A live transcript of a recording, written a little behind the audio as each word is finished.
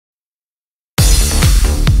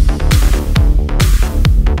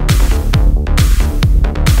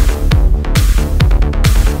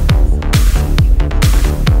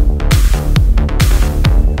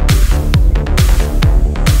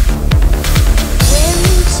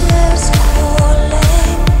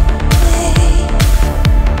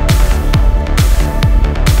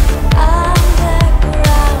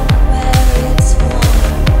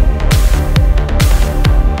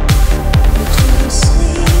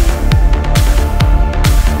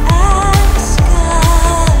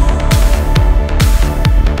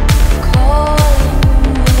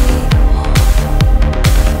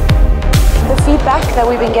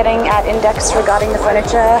Index regarding the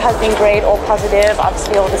furniture has been great, all positive.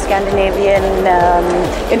 Obviously all the Scandinavian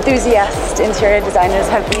enthusiast interior designers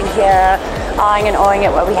have been here eyeing and awing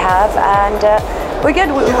at what we have, and we're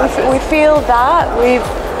good. We feel that we've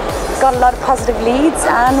got a lot of positive leads,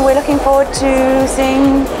 and we're looking forward to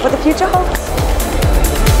seeing what the future holds.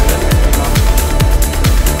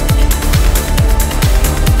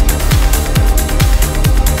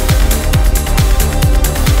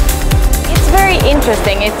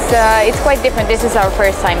 Interesting. It's quite different. This is our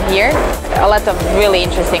first time here. A lot of really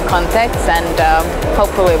interesting contacts, and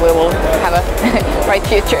hopefully we will have a bright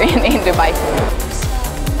future in Dubai.